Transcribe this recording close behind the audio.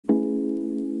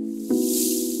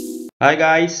Hi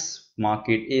guys,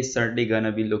 market is certainly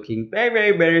gonna be looking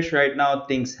very bearish right now.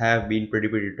 Things have been pretty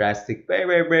drastic,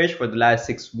 very bearish for the last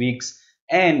 6 weeks,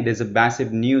 and there's a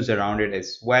massive news around it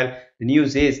as well. The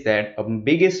news is that a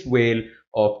biggest whale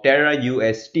of Terra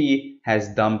UST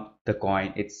has dumped the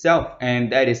coin itself,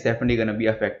 and that is definitely gonna be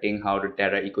affecting how the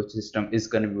Terra ecosystem is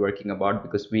gonna be working about,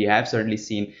 because we have certainly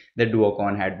seen that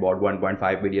Duocon had bought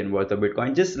 1.5 billion worth of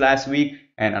Bitcoin just last week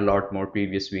and a lot more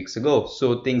previous weeks ago.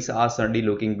 So things are certainly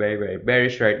looking very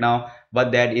bearish right now,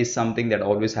 but that is something that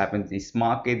always happens in this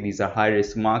market. These are high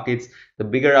risk markets. The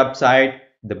bigger upside,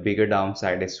 the bigger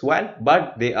downside as well.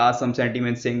 But there are some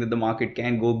sentiments saying that the market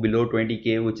can go below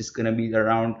 20k, which is going to be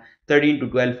around 13 to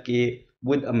 12k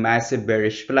with a massive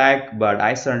bearish flag. But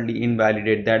I certainly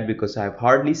invalidate that because I have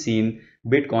hardly seen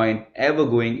Bitcoin ever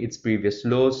going its previous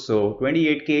lows. So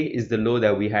 28k is the low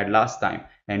that we had last time,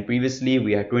 and previously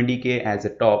we had 20k as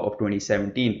a top of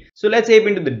 2017. So let's ape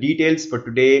into the details for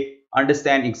today,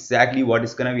 understand exactly what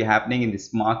is going to be happening in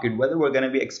this market, whether we're going to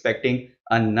be expecting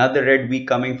another red week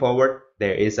coming forward.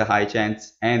 There is a high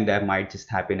chance, and that might just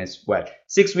happen as well.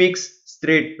 6 weeks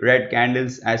straight red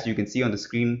candles, as you can see on the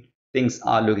screen. Things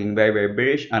are looking very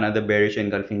bearish. Another bearish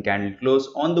engulfing candle close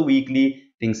on the weekly.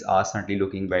 Things are certainly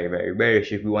looking very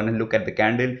bearish. If we want to look at the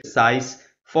candle size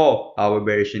for our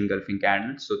bearish engulfing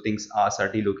candle, so things are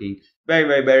certainly looking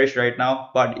very bearish right now.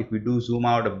 But if we do zoom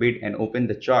out a bit and open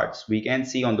the charts, we can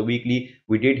see on the weekly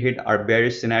we did hit our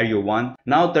bearish scenario 1.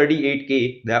 Now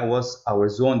 38k, that was our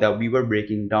zone that we were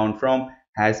breaking down from,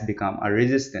 has become a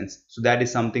resistance. So that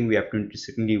is something we have to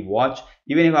interestingly watch.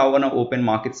 Even if I want to open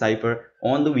market cipher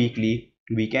on the weekly,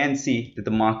 we can see that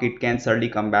the market can certainly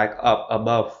come back up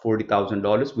above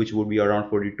 $40,000, which would be around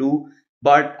 42.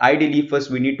 But ideally, first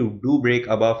we need to do break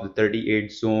above the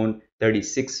 38 zone,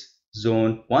 36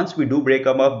 zone. Once we do break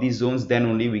above these zones, then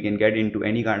only we can get into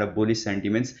any kind of bullish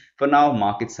sentiments. For now,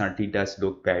 market certainly does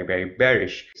look very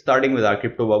bearish. Starting with our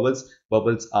crypto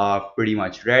bubbles are pretty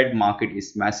much red. Market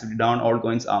is massively down.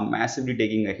 Altcoins are massively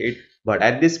taking a hit. But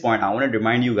at this point, I want to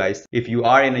remind you guys, if you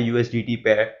are in a USDT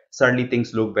pair, certainly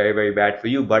things look very bad for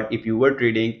you. But if you were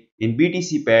trading in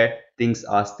BTC pair, things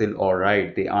are still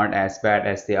alright. They aren't as bad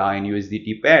as they are in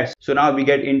USDT pairs. So now we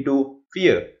get into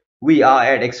fear. We are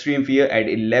at extreme fear at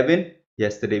 11.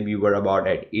 Yesterday we were about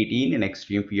at 18 in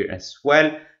extreme fear as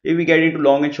well. If we get into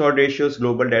long and short ratios,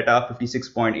 global data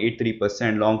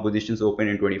 56.83% long positions open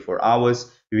in 24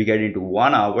 hours. If we get into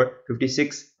 1 hour,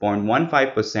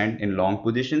 56.15% in long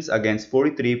positions against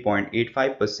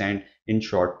 43.85% in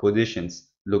short positions.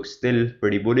 Looks still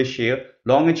pretty bullish here.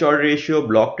 Long and short ratio,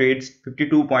 block trades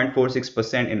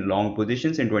 52.46% in long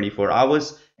positions in 24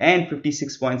 hours and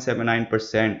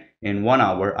 56.79% in 1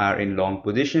 hour are in long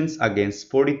positions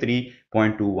against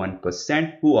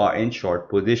 43.21% who are in short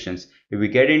positions. If we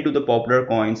get into the popular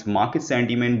coins, market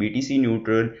sentiment, BTC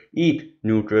neutral, ETH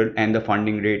neutral, and the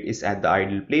funding rate is at the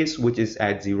ideal place, which is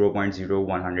at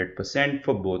 0.0100%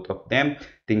 for both of them.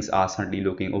 Things are certainly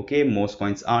looking okay. Most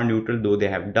coins are neutral, though they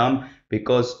have dumped,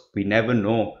 because we never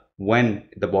know when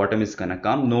the bottom is gonna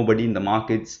come. Nobody in the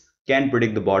markets can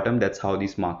predict the bottom. That's how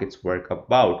these markets work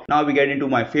about. Now we get into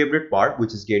my favorite part,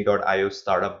 which is Gate.io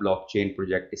startup blockchain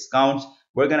project discounts.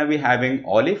 We're gonna be having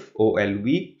Olive,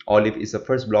 OLV. Olive is the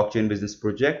first blockchain business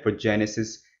project for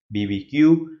Genesis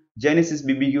BBQ. Genesis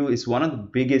BBQ is one of the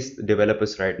biggest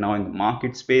developers right now in the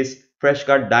market space.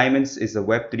 Freshcut Diamonds is a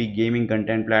Web3 gaming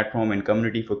content platform and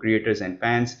community for creators and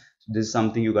fans. So this is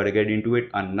something you gotta get into it.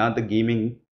 Another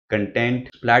gaming content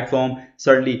platform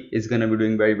certainly is going to be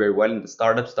doing very well in the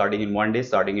startup, starting in 1 day,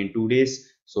 starting in 2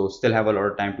 days. So still have a lot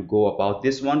of time to go about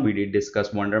this one. We did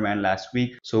discuss Wonderman last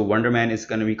week. So Wonderman is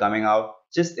going to be coming out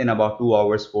just in about 2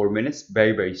 hours 4 minutes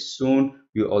very soon.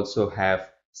 We also have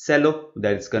Cello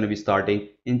that is going to be starting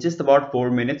in just about 4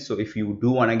 minutes. So if you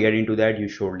do want to get into that, you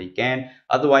surely can.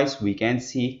 Otherwise, we can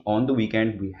see on the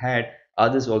weekend we had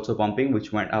others also pumping,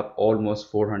 which went up almost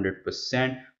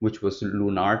 400%, which was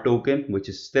Lunar token, which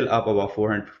is still up about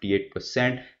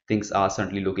 458%. Things are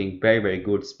certainly looking very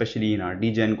good, especially in our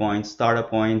degen coins, startup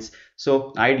coins.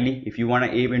 So ideally, if you want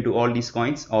to aim into all these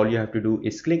coins, all you have to do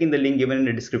is click in the link given in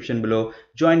the description below,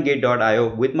 join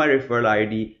Gate.io with my referral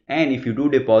ID, and if you do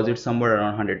deposit somewhere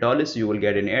around $100, you will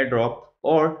get an airdrop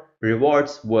or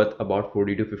rewards worth about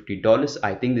 $40 to $50.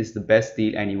 I think this is the best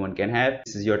deal anyone can have.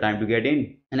 This is your time to get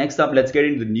in. And next up, let's get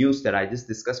into the news that I just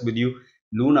discussed with you.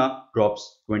 Luna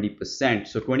drops 20%.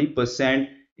 So 20%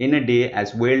 in a day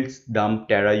as whales dump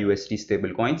Terra USD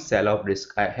stablecoin, sell off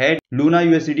risk ahead. Luna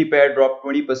USDT pair dropped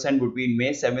 20% between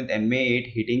May 7th and May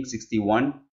 8th, hitting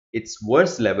 61, its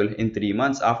worst level in 3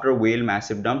 months after whale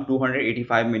massive dump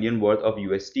 285 million worth of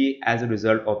USD. As a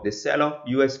result of this sell-off,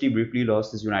 USD briefly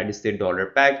lost its United States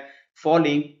dollar peg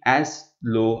falling as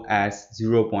low as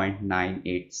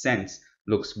 0.98 cents.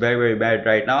 Looks very bad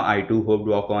right now. I do hope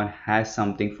Dwakon has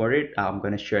something for it. I'm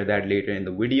gonna share that later in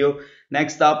the video.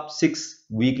 Next up, 6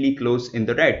 weekly close in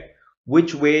the red.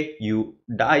 Which way you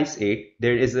dice it,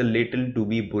 there is a little to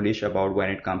be bullish about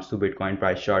when it comes to Bitcoin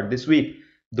price chart this week.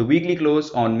 The weekly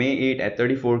close on May 8 at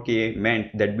 34K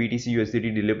meant that BTC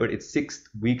USDT delivered its 6th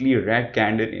weekly red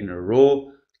candle in a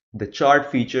row. The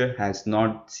chart feature has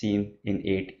not seen in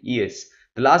 8 years.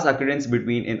 The last occurrence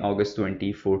between in August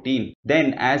 2014.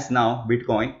 Then as now,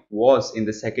 Bitcoin was in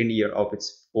the second year of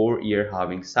its 4-year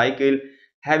halving cycle,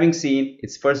 having seen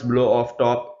its first blow off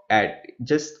top at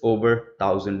just over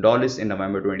 $1,000 in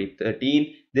November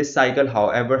 2013. This cycle,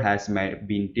 however, has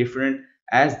been different,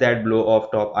 as that blow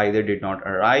off top either did not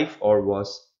arrive or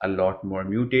was a lot more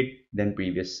muted than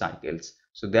previous cycles.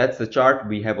 So that's the chart.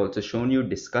 We have also shown you,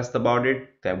 discussed about it,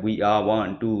 that we are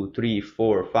 1, 2, 3,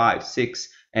 4, 5, 6,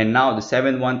 and now the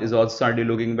 7th one is also started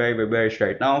looking very bearish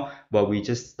right now, but we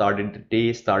just started the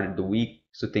day, started the week,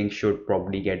 so things should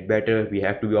probably get better. We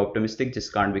have to be optimistic,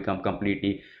 just can't become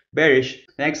completely bearish.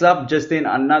 Next up, just in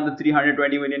another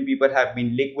 320 million people have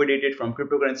been liquidated from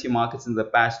cryptocurrency markets in the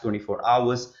past 24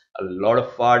 hours. A lot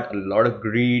of FUD, a lot of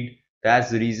greed.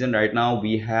 That's the reason right now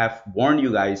we have warned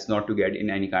you guys not to get in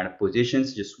any kind of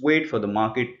positions. Just wait for the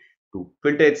market to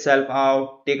filter itself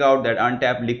out, take out that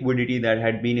untapped liquidity that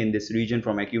had been in this region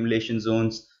from accumulation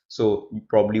zones. So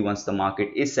probably once the market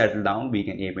is settled down, we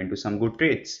can aim into some good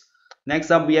trades.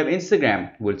 Next up, we have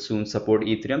Instagram will soon support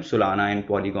Ethereum, Solana, and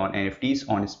Polygon NFTs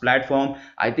on its platform.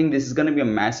 I think this is going to be a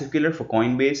massive killer for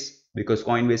Coinbase, because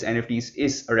Coinbase NFTs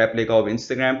is a replica of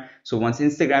Instagram. So once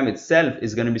Instagram itself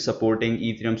is going to be supporting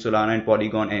Ethereum, Solana, and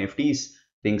Polygon NFTs,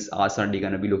 things are certainly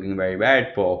going to be looking very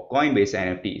bad for Coinbase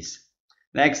NFTs.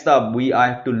 Next up, we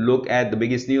have to look at the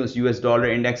biggest news. US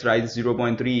dollar index rises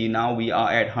 0.3. Now we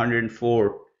are at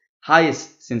 104,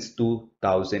 highest since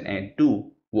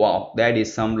 2002. Wow, that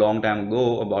is some long time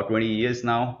ago, about 20 years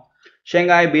now.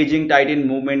 Shanghai, Beijing tighten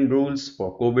movement rules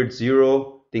for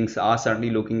COVID-0. Things are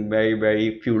certainly looking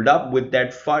very fueled up with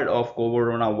that FUD of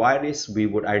coronavirus. We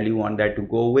would ideally want that to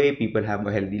go away. People have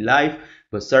a healthy life,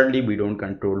 but certainly we don't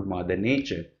control Mother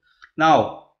Nature.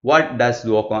 Now, what does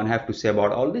Duocon have to say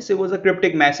about all this? It was a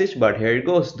cryptic message, but here it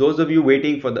goes. Those of you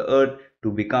waiting for the earth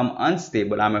to become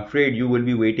unstable, I'm afraid you will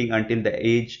be waiting until the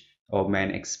age of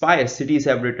man expires. Cities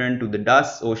have returned to the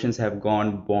dust, oceans have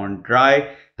gone bone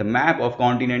dry, the map of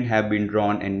continent have been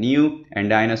drawn anew, and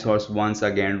dinosaurs once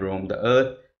again roam the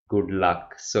earth. Good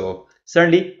luck. So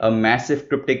certainly a massive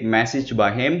cryptic message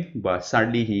by him, but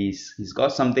certainly he's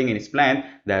got something in his plan.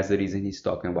 That's the reason he's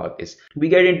talking about this. We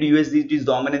get into USDT's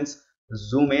dominance,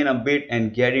 zoom in a bit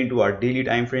and get into our daily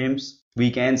time frames. We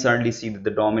can certainly see that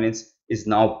the dominance is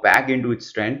now back into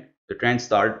its trend. The trend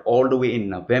started all the way in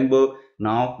November.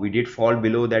 Now we did fall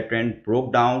below that trend,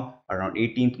 broke down around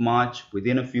 18th March.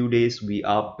 Within a few days, we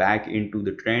are back into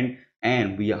the trend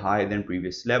and we are higher than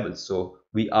previous levels. So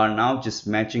we are now just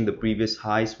matching the previous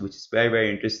highs, which is very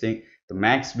interesting. The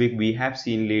max wick we have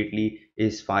seen lately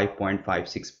is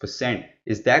 5.56%.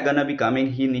 Is that gonna be coming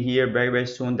in here very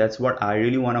soon? That's what I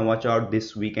really want to watch out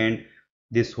this weekend,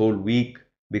 this whole week,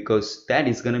 because that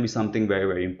is going to be something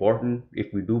very important.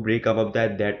 If we do break above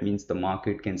that, that means the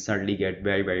market can certainly get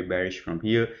very bearish from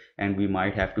here, and we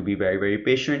might have to be very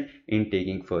patient in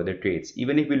taking further trades.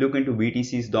 Even if we look into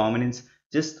BTC's dominance,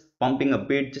 just pumping a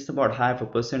bit, just about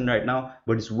 0.5% right now,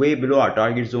 but it's way below our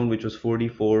target zone, which was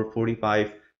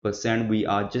 44-45%. We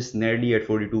are just nearly at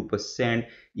 42%.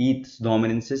 ETH's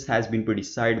dominance has been pretty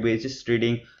sideways, just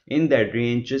trading in that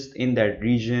range, just in that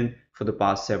region for the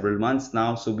past several months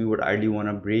now. So we would ideally want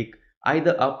to break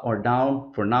either up or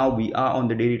down. For now, we are on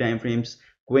the daily time frames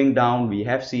going down. We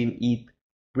have seen ETH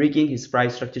breaking his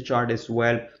price structure chart as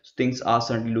well. So things are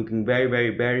certainly looking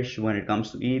very bearish when it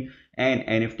comes to ETH, and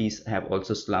NFTs have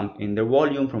also slumped in their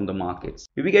volume from the markets.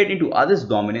 If we get into others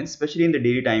dominance, especially in the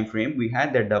daily time frame, we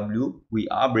had that W. We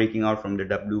are breaking out from the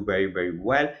W very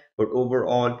well, but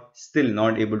overall still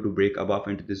not able to break above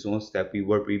into the zones that we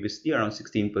were previously, around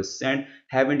 16%.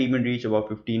 Haven't even reached about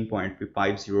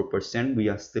 15.50%. We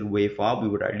are still way far. We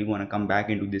would ideally want to come back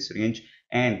into this range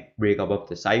and break above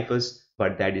the ciphers,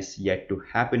 but that is yet to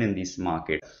happen in this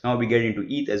market. Now we get into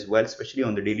ETH as well, especially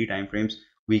on the daily time frames.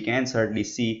 We can certainly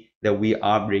see that we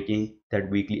are breaking that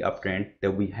weekly uptrend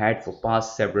that we had for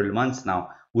past several months now,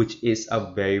 which is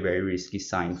a very risky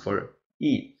sign for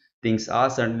ETH. Things are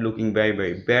certainly looking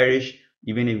very bearish.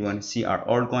 Even if you want to see our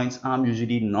altcoins, I'm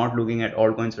usually not looking at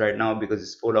altcoins right now because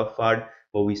it's full of FUD.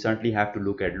 but we certainly have to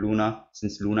look at Luna.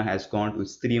 Since Luna has gone to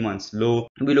its 3 months low,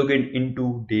 we look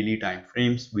into daily time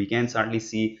frames, we can certainly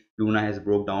see Luna has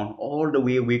broke down all the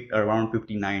way wicked around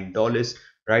 $59.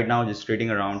 Right now just trading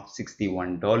around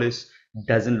 $61.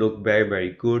 Doesn't look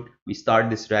very good. We start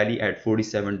this rally at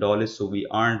 $47, so we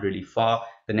aren't really far.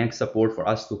 The next support for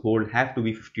us to hold have to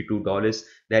be $52.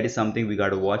 That is something we got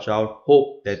to watch out.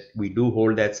 Hope that we do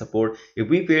hold that support. If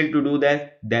we fail to do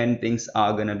that, then things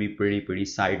are gonna be pretty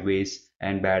sideways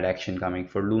and bad action coming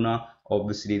for Luna.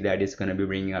 Obviously that is going to be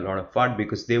bringing a lot of FUD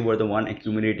because they were the one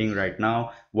accumulating right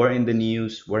now, were in the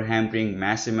news, were hampering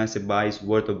massive buys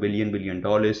worth of billion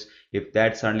dollars. If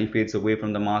that suddenly fades away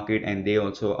from the market and they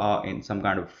also are in some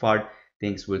kind of FUD,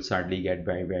 things will certainly get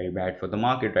very bad for the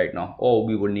market right now, or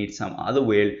we will need some other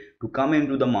whale to come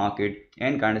into the market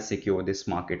and kind of secure this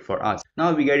market for us.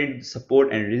 Now we get into the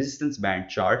support and resistance band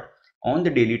chart. On the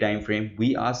daily time frame,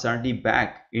 we are certainly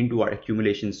back into our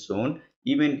accumulation zone.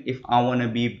 Even if I want to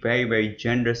be very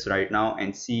generous right now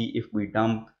and see if we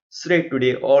dump straight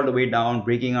today all the way down,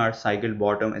 breaking our cycle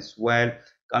bottom as well,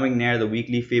 coming near the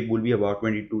weekly fib will be about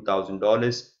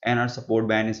 $22,000, and our support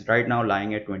band is right now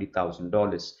lying at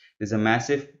 $20,000. There's a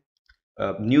massive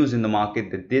news in the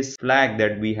market that this flag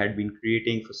that we had been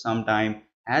creating for some time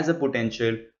has a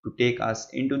potential to take us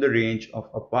into the range of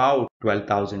about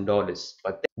 $12,000.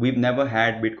 But we've never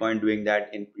had Bitcoin doing that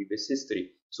in previous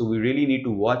history. So we really need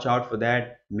to watch out for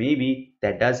that. Maybe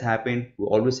that does happen. We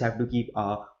always have to keep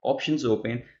our options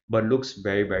open, but looks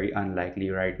very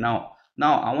unlikely right now.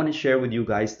 Now I want to share with you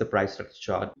guys the price structure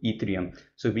chart Ethereum.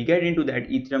 So if we get into that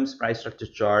Ethereum's price structure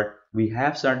chart, we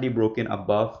have certainly broken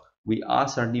above. We are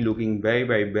certainly looking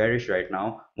very bearish right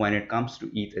now when it comes to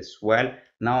ETH as well.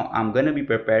 Now I'm going to be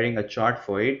preparing a chart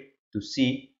for it to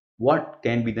see what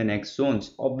can be the next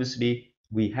zones. Obviously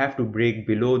we have to break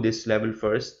below this level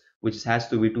first, which has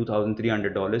to be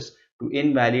 $2,300 to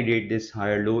invalidate this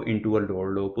higher low into a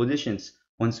lower low positions.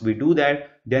 Once we do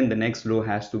that, then the next low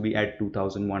has to be at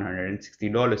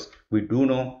 $2,160. We do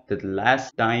know that the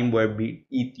last time where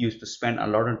ETH used to spend a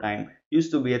lot of time used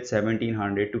to be at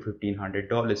 $1,700 to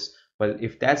 $1,500. Well,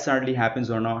 if that certainly happens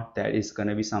or not, that is going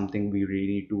to be something we really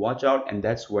need to watch out, and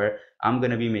that's where I'm going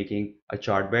to be making a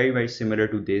chart very similar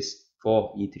to this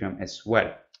for Ethereum as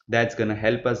well. That's going to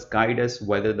help us guide us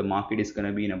whether the market is going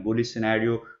to be in a bullish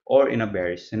scenario or in a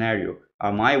bearish scenario.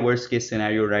 My worst case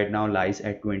scenario right now lies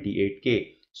at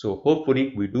 28k. So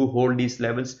hopefully we do hold these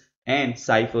levels, and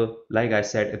Cypher, like I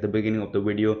said at the beginning of the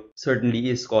video, certainly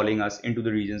is calling us into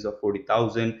the regions of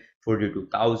 40,000,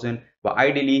 42,000. But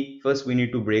ideally first we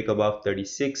need to break above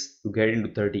 36 to get into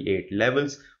 38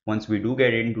 levels. Once we do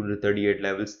get into the 38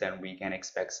 levels, then we can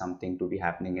expect something to be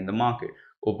happening in the market.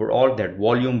 Overall, that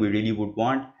volume we really would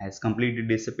want has completely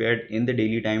disappeared in the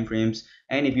daily time frames,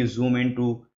 and if you zoom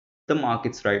into the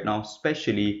markets right now,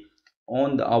 especially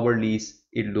on the hourlies,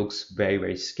 it looks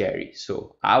very scary.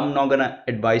 So I'm not gonna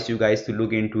advise you guys to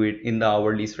look into it in the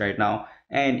hourlies right now.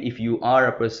 And if you are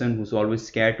a person who's always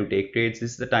scared to take trades,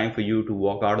 this is the time for you to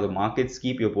walk out of the markets,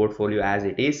 keep your portfolio as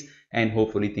it is, and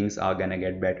hopefully things are gonna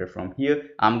get better from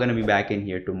here. I'm gonna be back in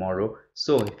here tomorrow.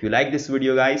 So if you like this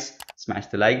video guys, smash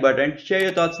the like button, share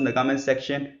your thoughts in the comment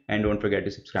section, and don't forget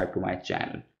to subscribe to my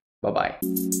channel. Bye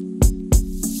bye.